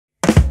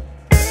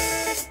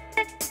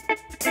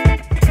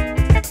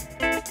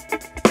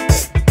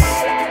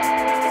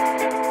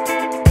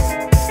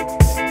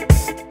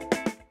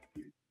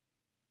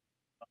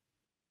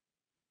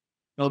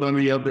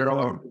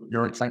Derald.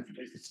 You're in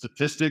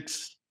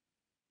statistics.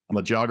 I'm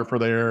a geographer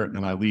there,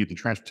 and I lead the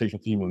transportation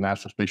team of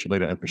National Spatial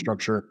Data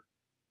Infrastructure.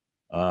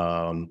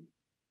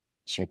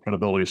 Some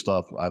credibility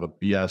stuff. I have a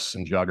BS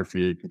in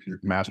geography,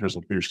 master's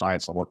in computer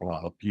science. I'm working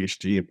on a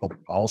PhD in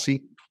public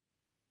policy.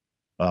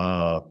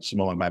 Some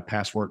of my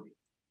past work,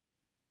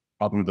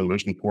 probably the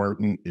most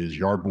important, is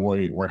yard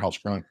boy, warehouse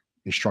grunt,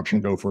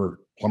 construction gopher,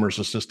 plumber's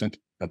assistant.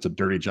 That's a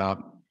dirty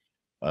job.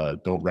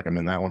 Don't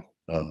recommend that one.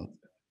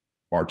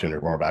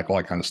 Bartender, barback, all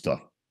that kind of stuff.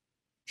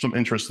 Some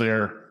interest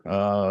there.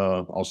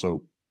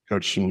 Also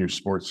coach some youth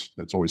sports.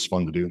 That's always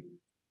fun to do.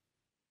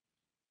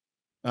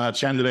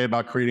 Chatting today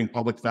about creating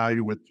public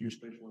value with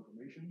geospatial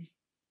information.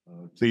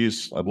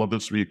 Please, I'd love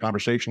this to be a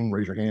conversation.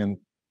 Raise your hand.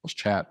 Let's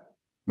chat.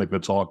 Make the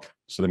talk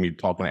instead of me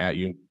talking at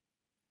you.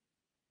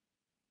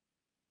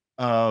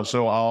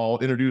 So I'll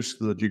introduce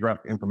the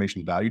geographic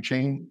information value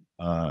chain,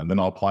 and then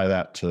I'll apply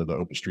that to the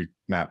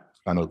OpenStreetMap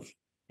kind of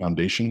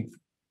foundation.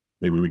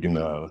 Maybe we can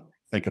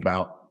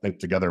think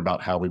together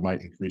about how we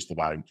might increase the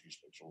value of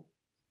geospatial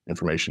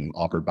information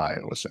offered by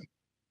OSN.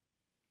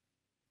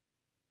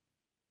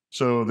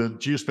 So the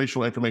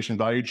geospatial information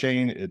value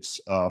chain, it's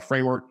a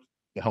framework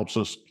that helps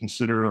us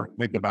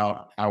think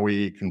about how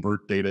we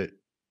convert data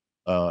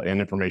and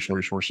information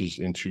resources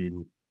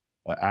into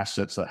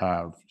assets that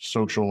have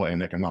social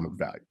and economic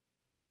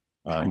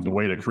value. The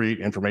way to create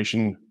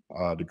information,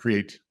 to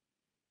create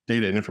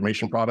data and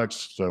information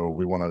products. So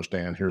we want to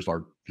understand, here's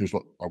what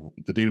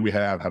the data we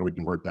have, how do we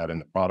convert that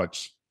into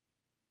products?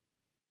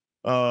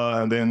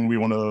 And then we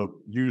want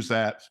to use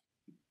that,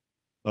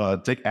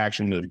 take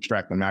action to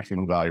extract the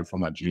maximum value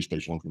from that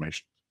geospatial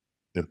information,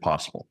 if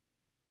possible.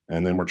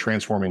 And then we're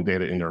transforming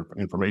data into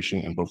information,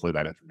 and hopefully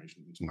that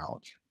information into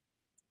knowledge.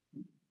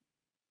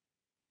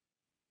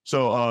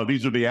 So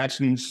these are the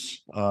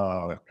actions: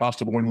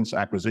 cost avoidance,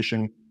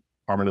 acquisition,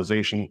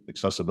 harmonization,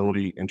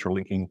 accessibility,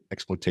 interlinking,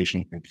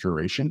 exploitation, and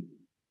curation.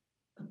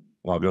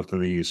 I'll go through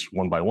these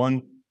one by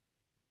one.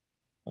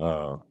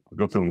 I'll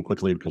go through them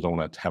quickly because I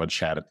want to have a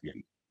chat at the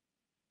end.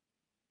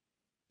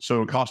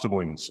 So cost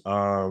avoidance.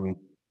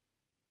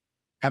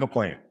 Have a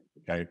plan,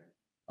 okay?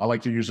 I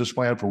like to use this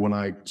plan for when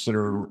I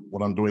consider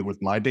what I'm doing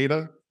with my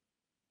data.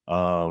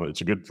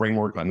 It's a good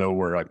framework. I know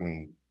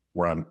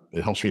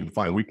it helps me to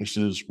find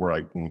weaknesses, where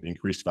I can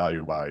increase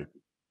value by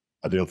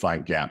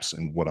identifying gaps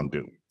in what I'm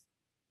doing.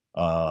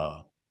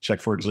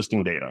 Check for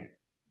existing data.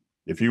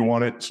 If you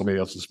want it, somebody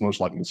else is most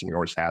likely somebody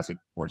always has it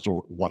or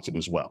wants it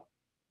as well.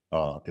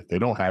 If they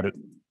don't have it,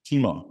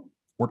 team up,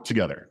 work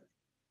together,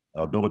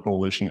 build a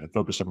coalition, and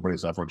focus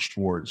everybody's efforts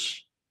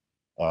towards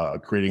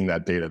creating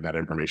that data, that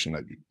information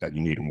that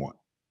you need and want.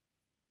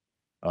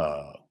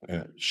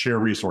 And share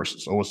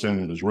resources.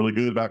 OSN is really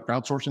good about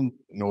crowdsourcing.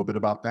 Know a bit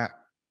about that.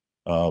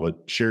 But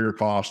share your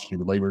costs,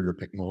 your labor, your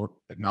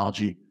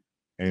technology,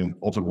 and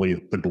ultimately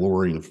the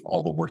glory of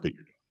all the work that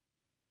you're doing.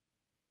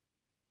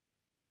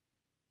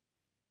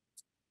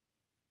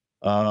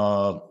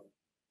 All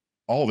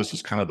of this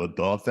is kind of a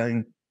duh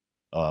thing.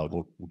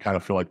 We kind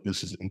of feel like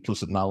this is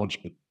implicit knowledge,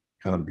 but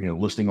kind of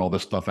listing all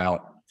this stuff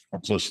out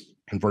helps us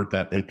convert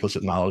that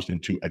implicit knowledge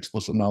into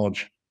explicit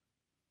knowledge.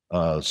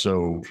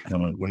 So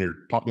when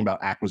you're talking about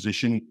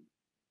acquisition,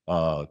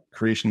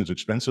 creation is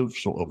expensive,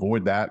 so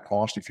avoid that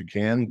cost if you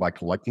can by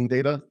collecting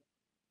data.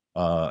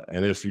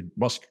 And if you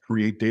must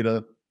create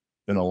data,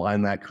 then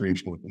align that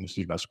creation with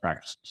industry best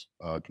practices.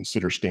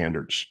 Consider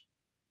standards.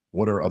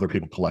 What are other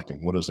people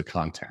collecting? What is the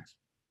content?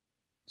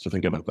 So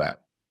think about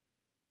that.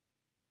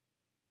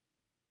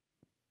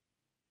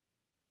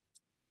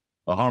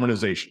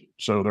 Harmonization.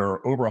 So there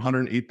are over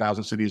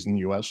 108,000 cities in the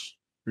US,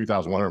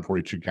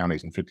 3,142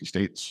 counties in 50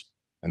 states,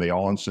 and they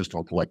all insist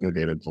on collecting the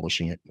data and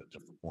publishing it in a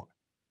different form,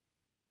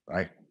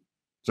 right?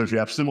 So if you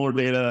have similar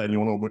data and you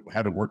want to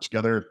have it work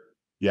together,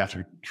 you have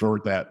to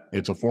convert that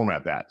into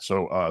format that.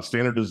 So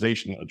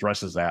standardization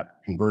addresses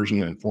that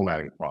conversion and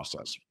formatting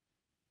process.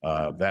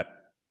 That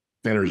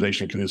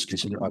standardization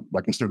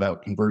I consider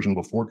that conversion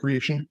before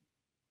creation,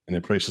 and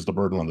it places the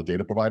burden on the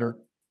data provider.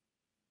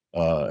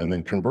 And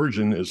then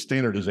conversion is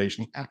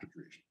standardization after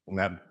creation, and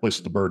that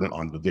places the burden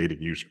on the data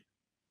user.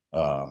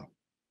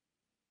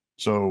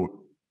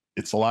 So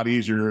it's a lot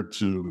easier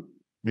to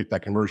make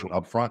that conversion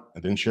upfront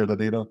and then share the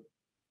data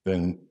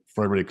than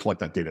for everybody to collect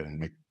that data and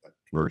make that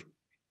conversion.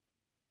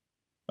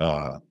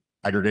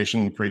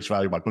 Aggregation creates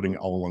value by putting it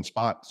all in one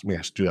spot. Somebody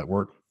has to do that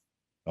work.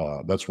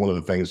 That's one of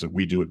the things that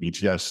we do at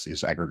BTS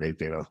is aggregate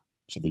data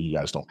so that you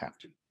guys don't have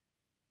to.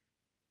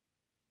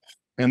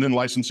 And then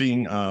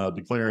licensing,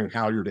 declaring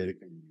how your data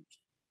can be used.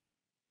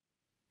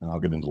 And I'll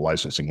get into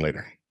licensing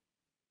later.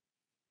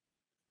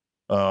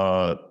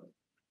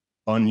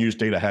 Unused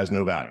data has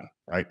no value,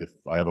 right? If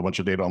I have a bunch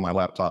of data on my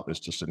laptop, it's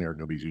just sitting there,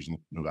 nobody's using it,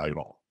 no value at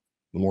all.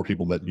 The more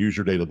people that use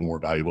your data, the more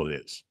valuable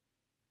it is.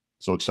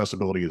 So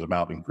accessibility is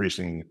about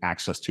increasing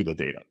access to the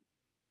data.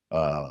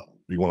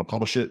 You want to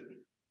publish it.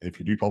 If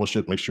you do publish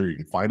it, make sure you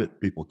can find it,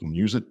 people can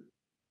use it,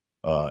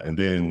 and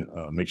then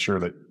make sure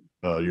that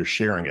you're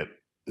sharing it.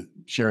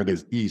 Sharing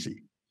is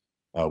easy.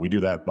 We do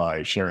that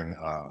by sharing,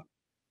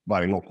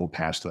 providing multiple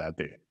paths to that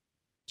data.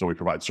 So we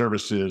provide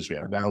services, we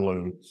have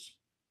downloads,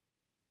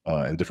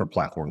 and different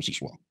platforms as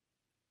well.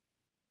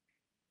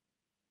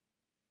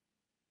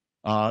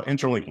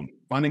 Interlinking,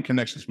 finding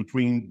connections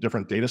between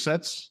different data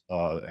sets,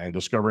 and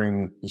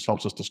this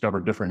helps us discover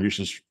different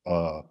uses,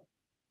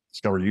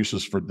 discover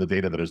uses for the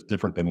data that is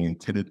different than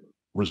the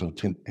original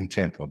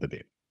intent of the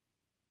data.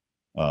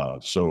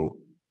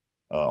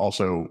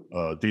 Also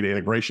data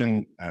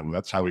integration, and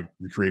that's how we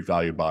create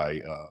value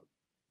by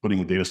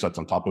putting data sets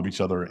on top of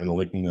each other and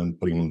linking them,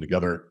 putting them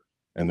together,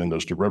 and then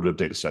those derivative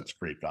data sets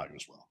create value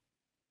as well.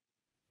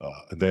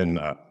 And then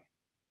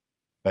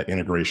that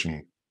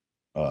integration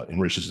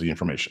enriches the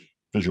information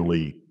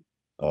visually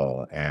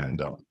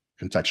and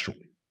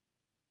contextually.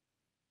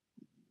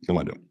 What am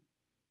I doing?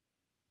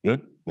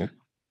 Good? Yeah.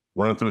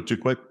 Running through it too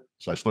quick,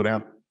 so I slow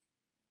down.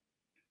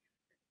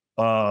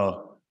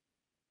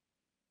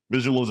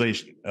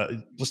 Visualization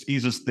just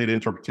eases data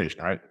interpretation,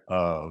 right?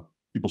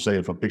 People say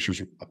if a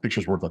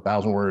picture's worth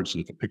 1,000 words,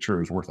 if a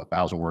picture is worth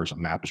 1,000 words, a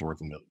map is worth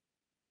 1,000,000,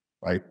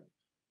 right?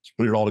 So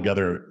put it all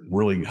together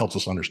really helps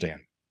us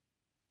understand.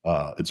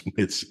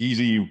 It's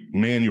easy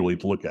manually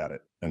to look at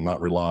it and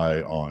not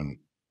rely on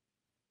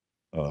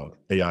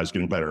AI is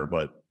getting better,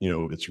 but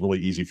it's really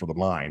easy for the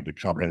mind to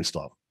comprehend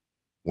stuff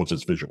once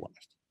it's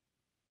visualized.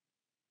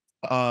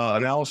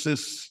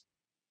 Analysis,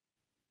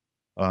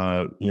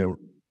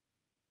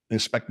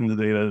 inspecting the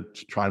data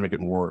to try and make it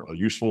more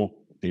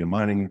useful, data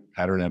mining,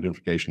 pattern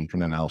identification,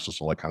 trend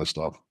analysis, all that kind of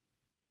stuff.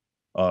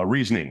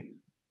 Reasoning,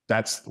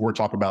 we're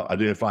talking about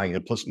identifying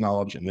implicit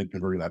knowledge and then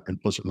converting that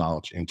implicit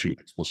knowledge into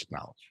explicit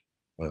knowledge.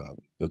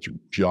 That's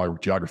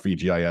geography,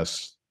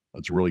 GIS,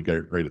 that's really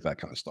great at that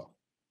kind of stuff.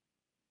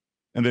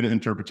 And then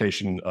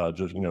interpretation,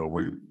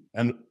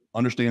 and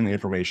understand the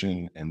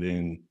information and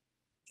then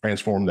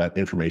transform that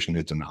information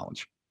into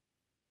knowledge.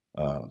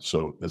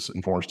 So this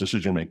informs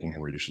decision-making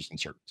and reduces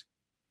uncertainty.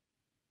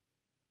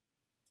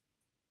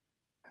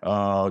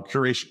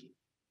 Curation.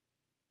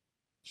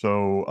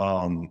 So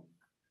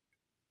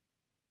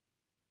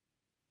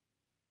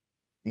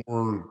you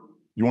want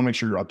to make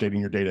sure you're updating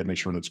your data, make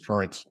sure that it's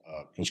current,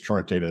 because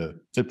current data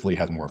typically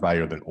has more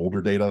value than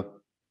older data.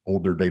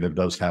 Older data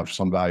does have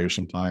some value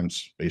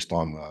sometimes based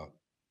on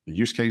the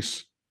use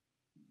case,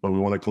 but we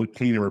want to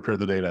clean and repair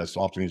the data as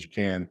often as you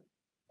can.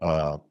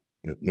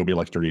 Nobody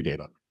likes dirty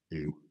data.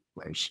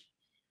 Gross.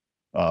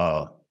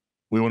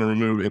 We want to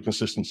remove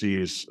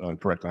inconsistencies,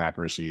 correct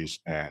inaccuracies,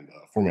 and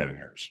formatting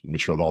errors.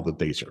 Make sure that all the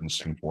dates are in the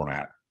same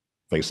format,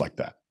 things like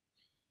that.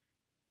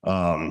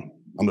 I'm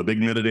a big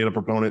metadata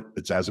proponent.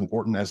 It's as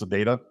important as the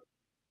data.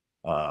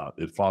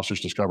 It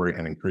fosters discovery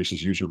and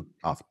increases user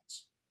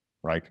confidence,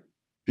 right?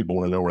 People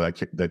want to know where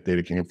that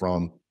data came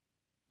from,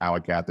 how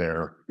it got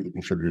there, who the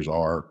contributors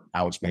are,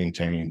 how it's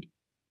maintained,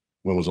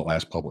 when was it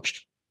last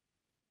published.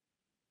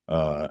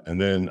 And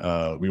then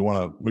we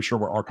want to make sure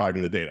we're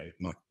archiving the data.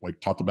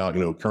 Like talked about,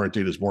 current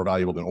data is more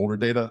valuable than older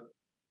data,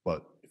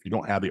 but if you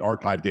don't have the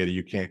archive data,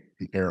 you can't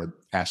compare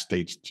past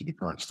states to the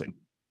current state.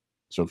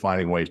 So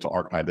finding ways to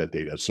archive that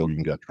data so you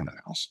can get trend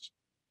analysis.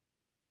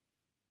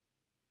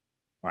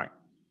 All right.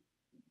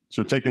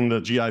 So taking the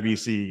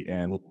GIVC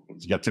and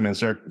you got 10 minutes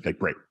there. Okay,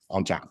 great.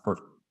 On time.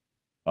 Perfect.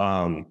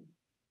 Find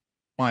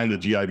the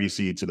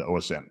GIVC to the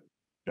OSM.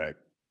 Okay.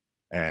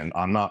 And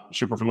I'm not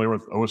super familiar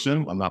with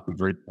OSM. I'm not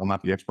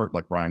the expert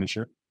like Brian is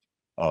here,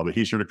 but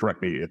he's here to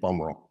correct me if I'm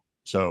wrong.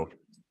 So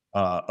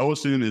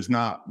OSM is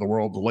not the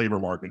labor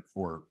market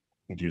for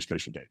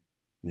geospatial data.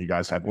 You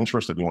guys have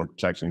interest in more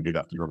protection and do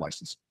that through your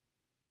license.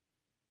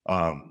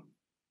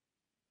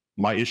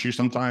 My issue is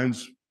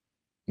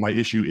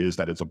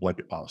that it's a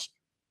blanket policy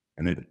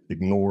and it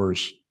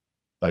ignores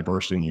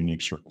diverse and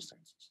unique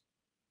circumstances.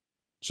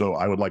 So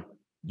I would like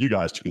you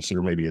guys to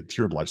consider maybe a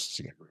tiered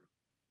licensing agreement.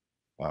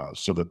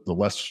 So that the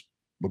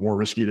more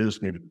risky it is,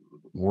 maybe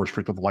the more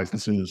restrictive the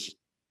license is,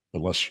 the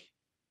less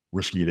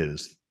risky it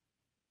is,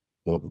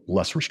 the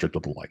less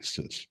restrictive the license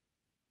is.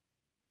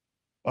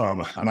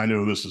 And I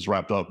know this is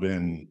wrapped up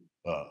in,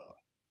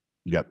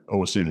 you got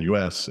OSM in the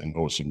US and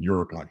OSM in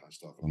Europe and that kind of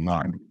stuff. I'm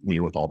not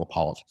familiar with all the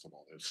politics of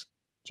all this.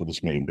 So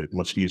this may be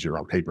much easier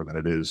on paper than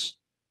it is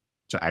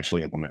to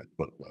actually implement,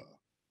 but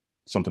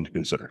something to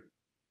consider.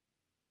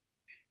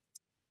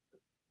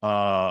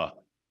 Am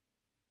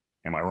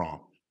I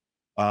wrong?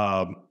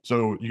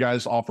 So you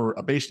guys offer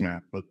a base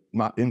map, but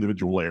not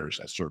individual layers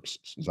as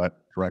services. Is that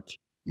correct?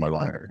 Am I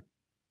lying?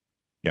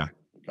 Yeah.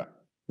 Okay.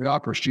 We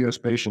offer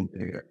geospatial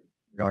data.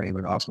 We don't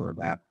even offer a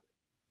map.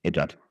 It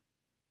does.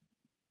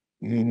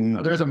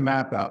 There's a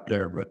map out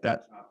there, but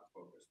that's not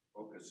the focus. The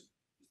focus is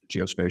the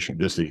geospatial.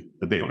 Just the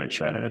data mix,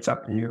 right? And it's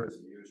up to you as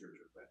the user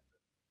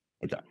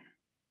to okay.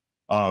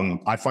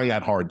 I find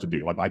that hard to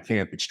do. Like I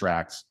can't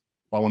extract,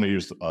 if I want to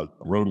use a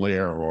road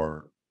layer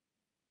or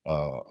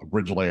a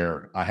bridge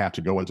layer, I have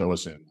to go into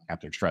OSM. I have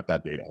to extract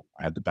that data.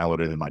 I have to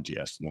download it in my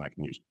GS and then I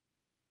can use it.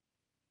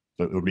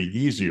 So it would be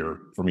easier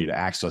for me to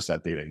access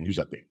that data and use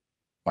that data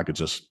if I could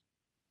just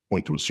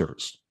point to a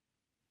service,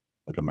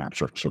 like a map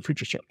service or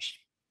feature service.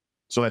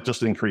 So that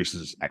just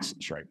increases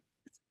access, right?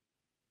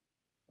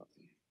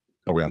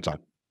 Are we on time?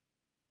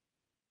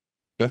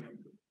 Good.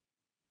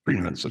 3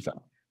 minutes of time.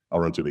 I'll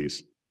run through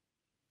these.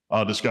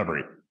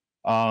 Discovery.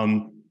 I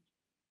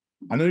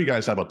know you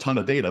guys have a ton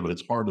of data, but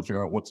it's hard to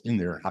figure out what's in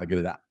there and how to get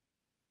it out.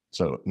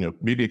 So,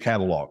 maybe a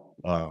catalog.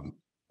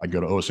 I go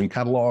to OSM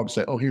catalog,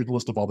 say, oh, here's the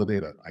list of all the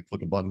data. I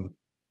click a button,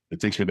 it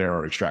takes me there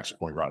or extracts a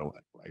point right away,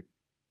 right?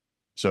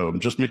 So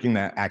I'm just making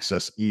that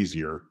access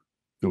easier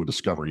through a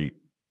discovery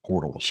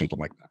portal or something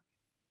like that.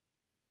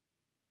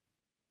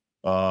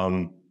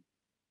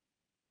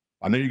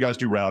 I know you guys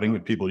do routing,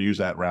 and people use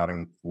that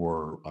routing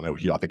for, I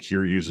think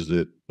here uses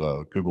it,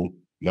 Google,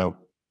 no?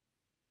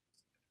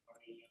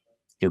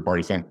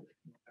 Third-party thing?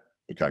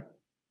 Okay.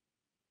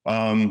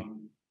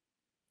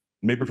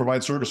 Maybe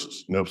provide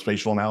services,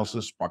 spatial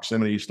analysis,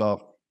 proximity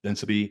stuff,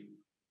 density,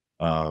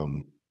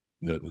 provide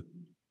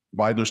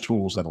those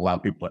tools that allow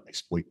people to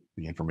exploit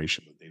the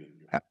information, the data that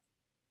you have.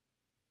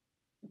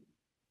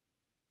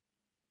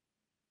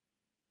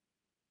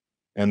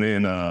 And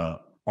then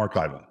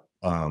archiving.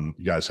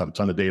 You guys have a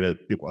ton of data,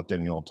 people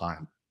updating all the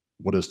time.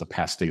 What is the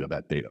past state of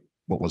that data?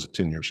 What was it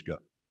 10 years ago?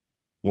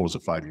 What was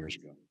it 5 years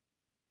ago?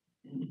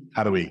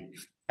 How do we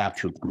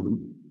capture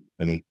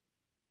and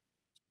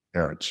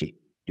compare it to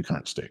the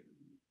current state?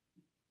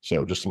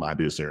 So just some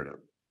ideas there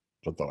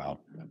to throw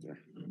out there.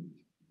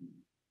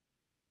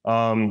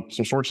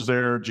 Some sources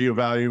there.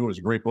 GeoValue is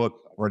a great book.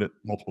 I've read it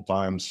multiple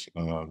times.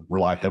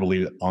 Rely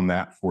heavily on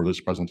that for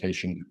this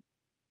presentation.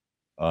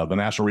 The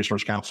National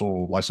Research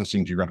Council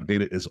licensing geographic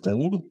data is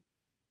old,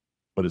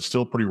 but it's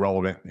still pretty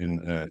relevant in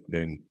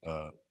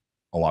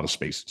a lot of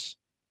spaces.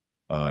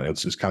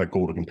 It's kind of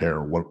cool to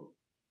compare what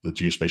the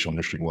geospatial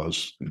industry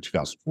was in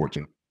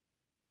 2014.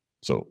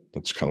 So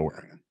that's kind of where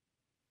I am.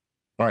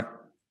 All right,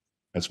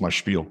 that's my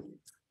spiel.